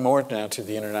turn a little more now to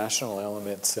the international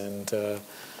elements, and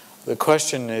the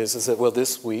question is that, well,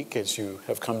 this week, as you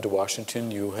have come to Washington,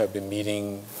 you have been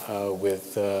meeting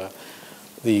with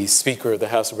the Speaker of the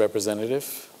House of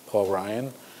Representatives, Paul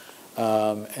Ryan,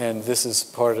 and this is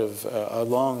part of a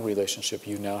long relationship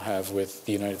you now have with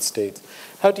the United States.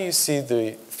 How do you see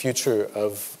the future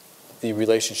of the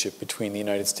relationship between the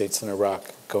United States and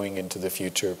Iraq going into the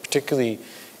future, particularly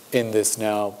in this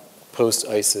now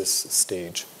post-ISIS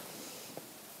stage?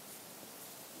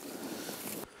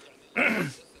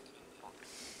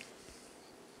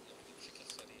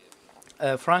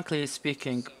 Frankly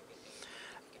speaking,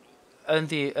 in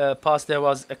the past there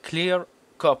was a clear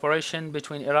cooperation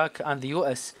between Iraq and the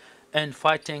US in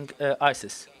fighting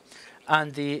ISIS.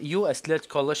 And the US-led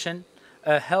coalition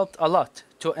helped a lot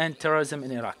to end terrorism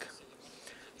in Iraq.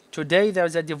 Today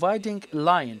there's a dividing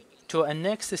line to a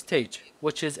next stage,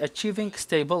 which is achieving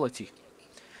stability.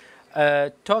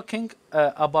 Talking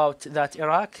about that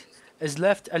Iraq is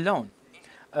left alone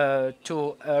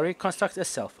to reconstruct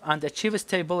itself and achieve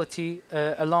stability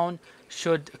alone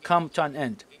should come to an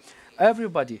end.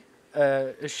 Everybody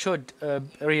should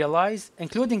realize,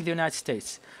 including the United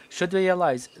States, should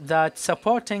realize that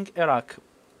supporting Iraq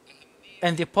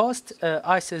in the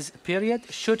post-ISIS period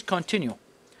should continue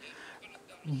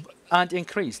and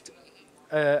increased.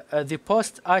 The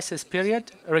post-ISIS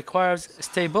period requires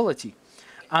stability,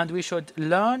 and we should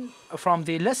learn from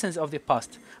the lessons of the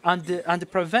past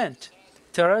and prevent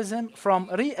terrorism from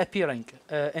reappearing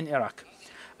in Iraq.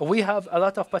 We have a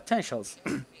lot of potentials,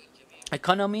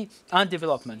 economy and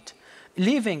development.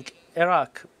 Leaving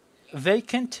Iraq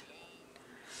vacant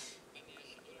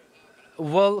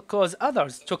will cause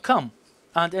others to come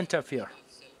and interfere.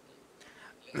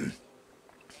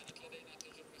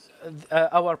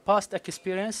 Our past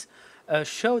experience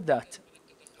showed that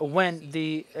when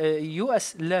the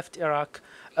US left Iraq,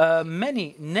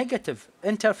 many negative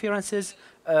interferences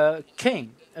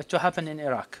came to happen in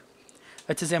Iraq.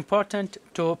 It is important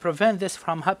to prevent this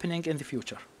from happening in the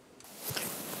future.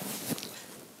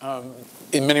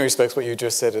 In many respects, what you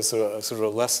just said is sort of a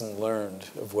lesson learned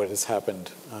of what has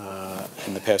happened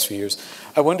in the past few years.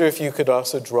 I wonder if you could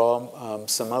also draw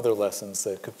some other lessons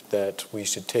that we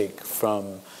should take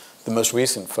from the most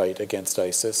recent fight against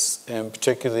ISIS, and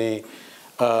particularly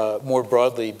more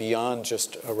broadly beyond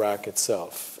just Iraq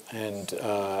itself. And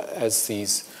as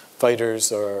these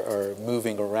fighters are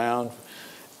moving around,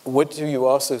 what do you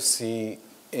also see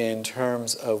in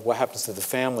terms of what happens to the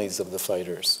families of the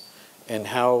fighters? And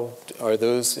how are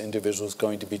those individuals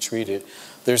going to be treated?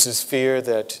 There's this fear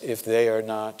that if they are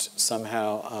not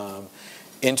somehow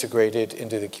integrated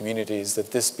into the communities,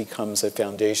 that this becomes a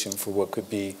foundation for what could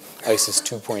be ISIS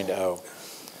 2.0.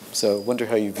 So I wonder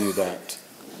how you view that.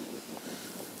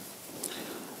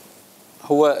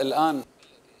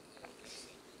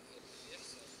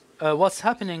 What's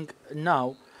happening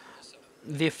now,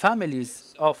 the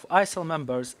families of ISIL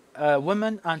members,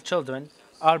 women and children,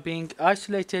 are being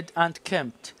isolated and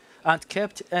kept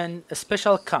in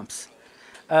special camps.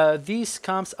 These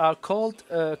camps are called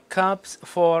camps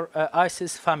for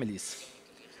ISIS families.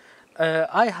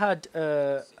 I had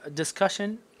a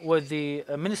discussion with the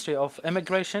Ministry of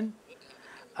Immigration.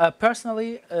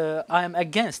 Personally, I am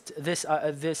against this.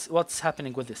 What's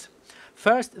happening with this?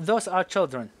 First, those are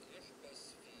children.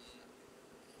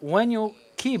 When you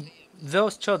keep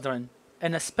those children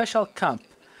in a special camp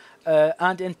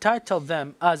and entitle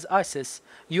them as ISIS,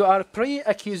 you are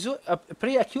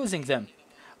pre-accusing them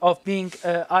of being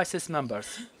ISIS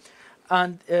members.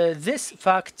 And this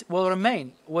fact will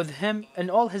remain with him in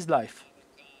all his life.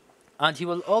 And he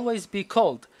will always be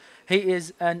called, he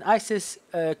is an ISIS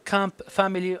camp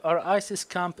family or ISIS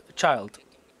camp child.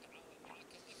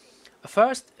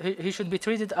 First, he should be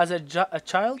treated as a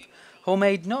child who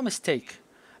made no mistake.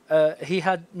 He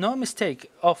had no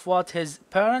mistake of what his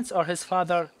parents or his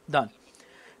father done.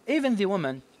 Even the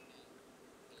women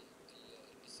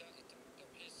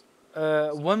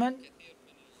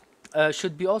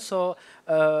should be also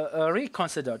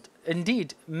reconsidered.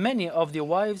 Indeed, many of the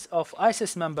wives of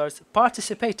ISIS members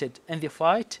participated in the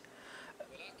fight,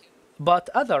 but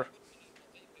other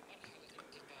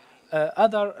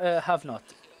have not.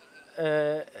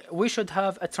 We should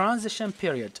have a transition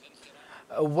period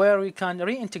where we can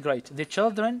reintegrate the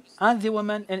children and the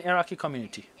women in Iraqi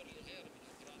community.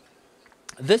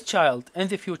 This child in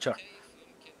the future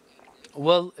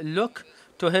will look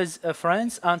to his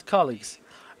friends and colleagues,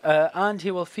 and he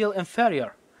will feel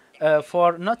inferior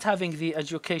for not having the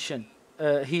education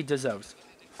he deserves.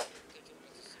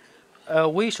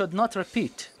 We should not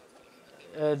repeat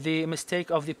the mistake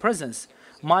of the prisons.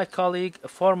 My colleague,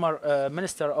 former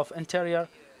Minister of Interior,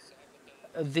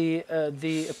 the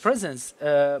prisons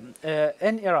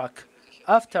in Iraq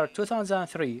after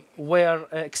 2003 where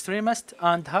extremists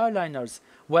and hardliners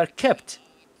were kept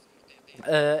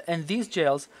in these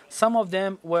jails. Some of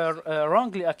them were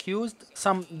wrongly accused,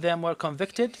 some of them were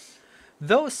convicted.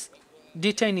 Those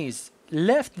detainees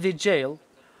left the jail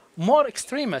more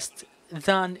extremist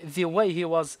than the way he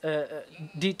was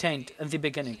detained in the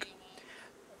beginning.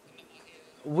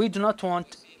 We do not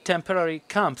want temporary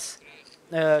camps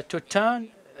to turn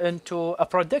into a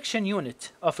production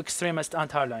unit of extremists and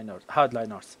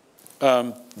hardliners.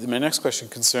 My next question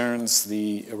concerns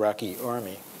the Iraqi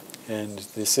army and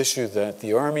this issue that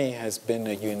the army has been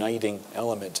a uniting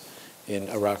element in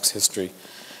Iraq's history.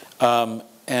 The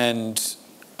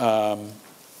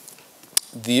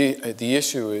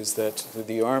issue is that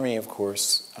the army, of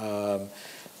course,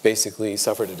 basically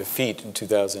suffered a defeat in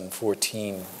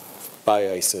 2014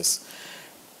 by ISIS.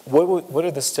 What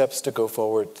are the steps to go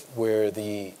forward where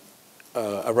the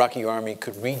Iraqi army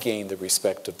could regain the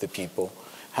respect of the people?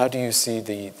 How do you see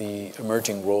the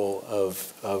emerging role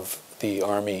of the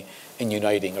army in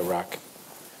uniting Iraq?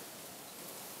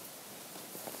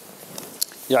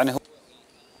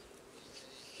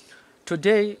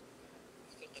 Today,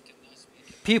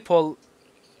 people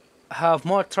have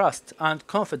more trust and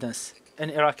confidence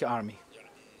in Iraqi army.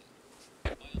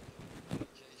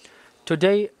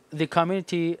 Today, the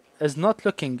community is not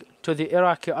looking to the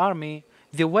Iraqi army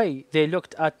the way they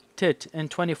looked at it in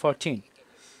 2014,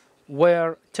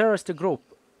 where terrorist group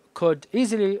could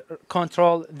easily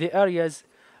control the areas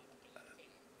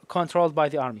controlled by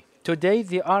the army. Today,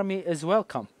 the army is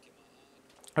welcome,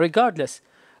 regardless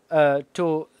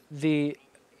to the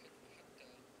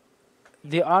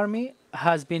army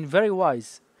has been very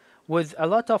wise with a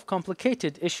lot of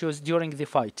complicated issues during the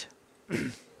fight.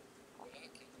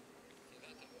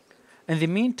 In the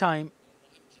meantime,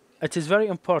 it is very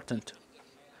important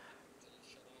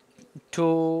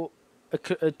to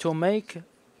make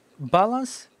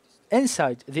balance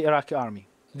inside the Iraqi army.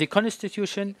 The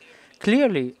constitution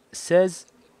clearly says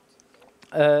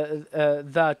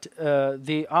that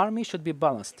the army should be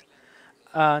balanced,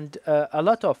 and a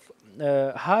lot of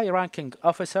high-ranking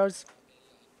officers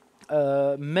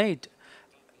made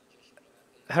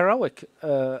heroic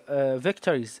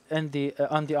victories in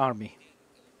on the army.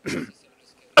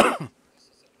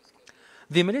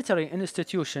 The military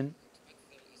institution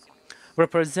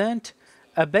represent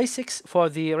a basics for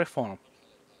the reform,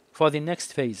 for the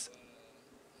next phase.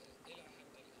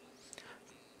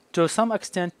 To some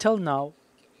extent, till now,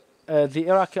 the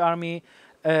Iraqi army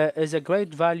is a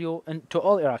great value to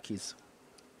all Iraqis.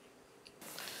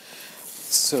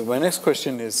 So my next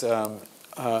question is,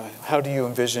 how do you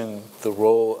envision the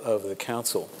role of the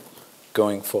council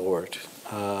going forward?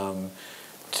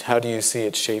 How do you see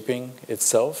it shaping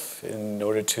itself in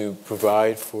order to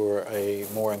provide for a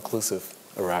more inclusive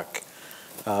Iraq?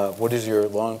 What is your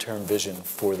long-term vision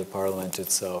for the parliament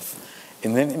itself?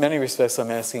 In many respects,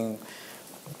 I'm asking,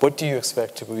 what do you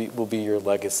expect will be your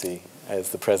legacy as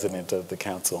the president of the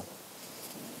council?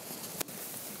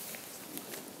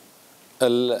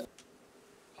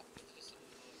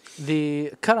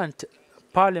 The current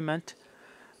parliament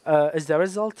is the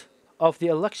result of the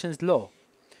elections law,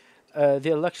 the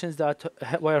elections that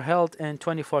were held in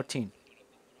 2014.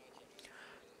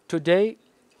 Today,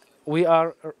 we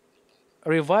are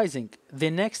revising the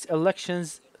next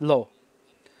elections law.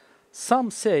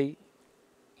 Some say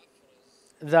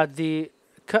that the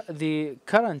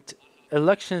current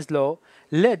elections law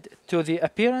led to the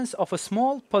appearance of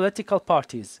small political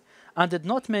parties and did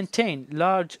not maintain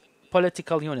large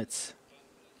political units.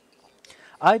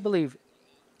 I believe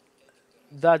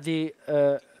that the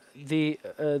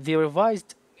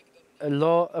revised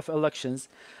law of elections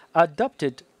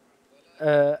adopted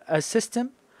a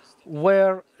system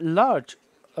where large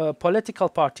political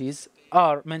parties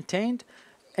are maintained,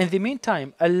 in the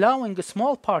meantime allowing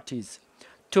small parties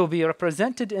to be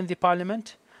represented in the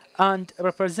parliament and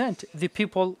represent the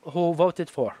people who voted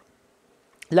for.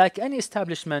 Like any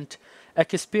establishment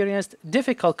experienced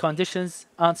difficult conditions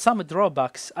and some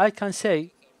drawbacks, I can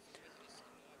say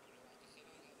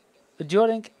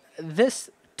during this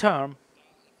term,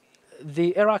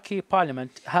 the Iraqi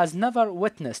parliament has never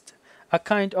witnessed a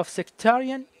kind of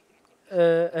sectarian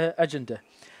agenda.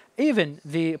 Even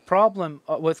the problem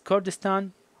with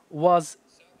Kurdistan was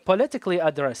politically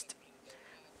addressed.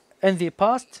 In the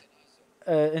past,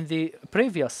 in the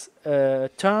previous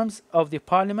terms of the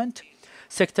parliament,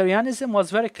 sectarianism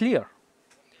was very clear.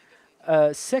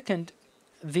 Second,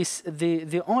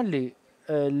 the only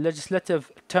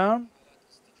legislative term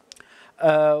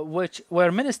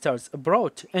where ministers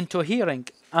brought into hearing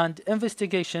and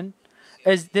investigation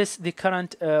is the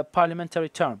current parliamentary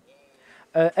term.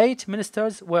 8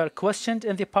 ministers were questioned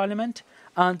in the parliament,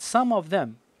 and some of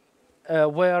them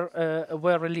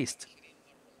were released.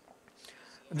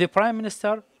 The prime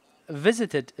minister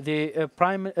visited the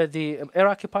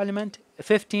Iraqi parliament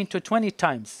 15 to 20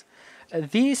 times.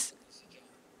 These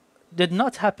did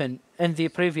not happen in the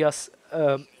previous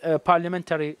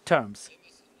parliamentary terms.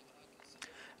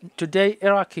 Today,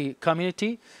 Iraqi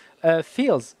community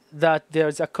feels that there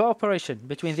is a cooperation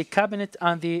between the cabinet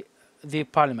and the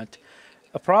parliament.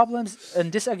 Problems and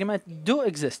disagreement do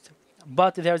exist,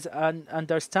 but there's an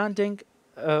understanding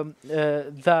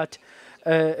that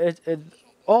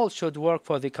all should work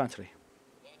for the country.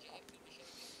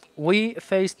 We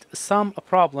faced some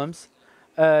problems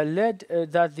led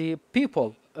that the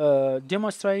people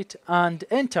demonstrate and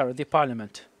enter the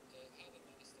parliament.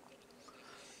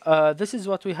 This is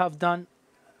what we have done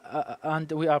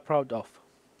and we are proud of.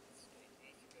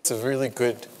 It's a really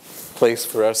good place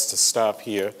for us to stop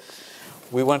here.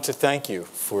 We want to thank you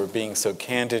for being so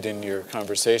candid in your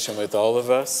conversation with all of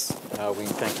us. We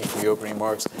thank you for your opening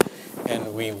remarks,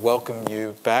 and we welcome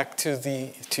you back to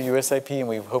USIP, and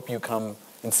we hope you come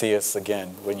and see us again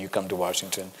when you come to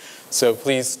Washington. So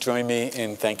please join me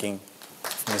in thanking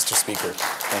Mr. Speaker.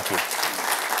 Thank you.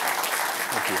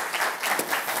 Thank you.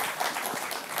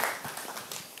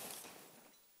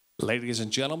 Ladies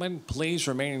and gentlemen, please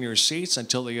remain in your seats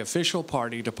until the official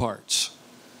party departs.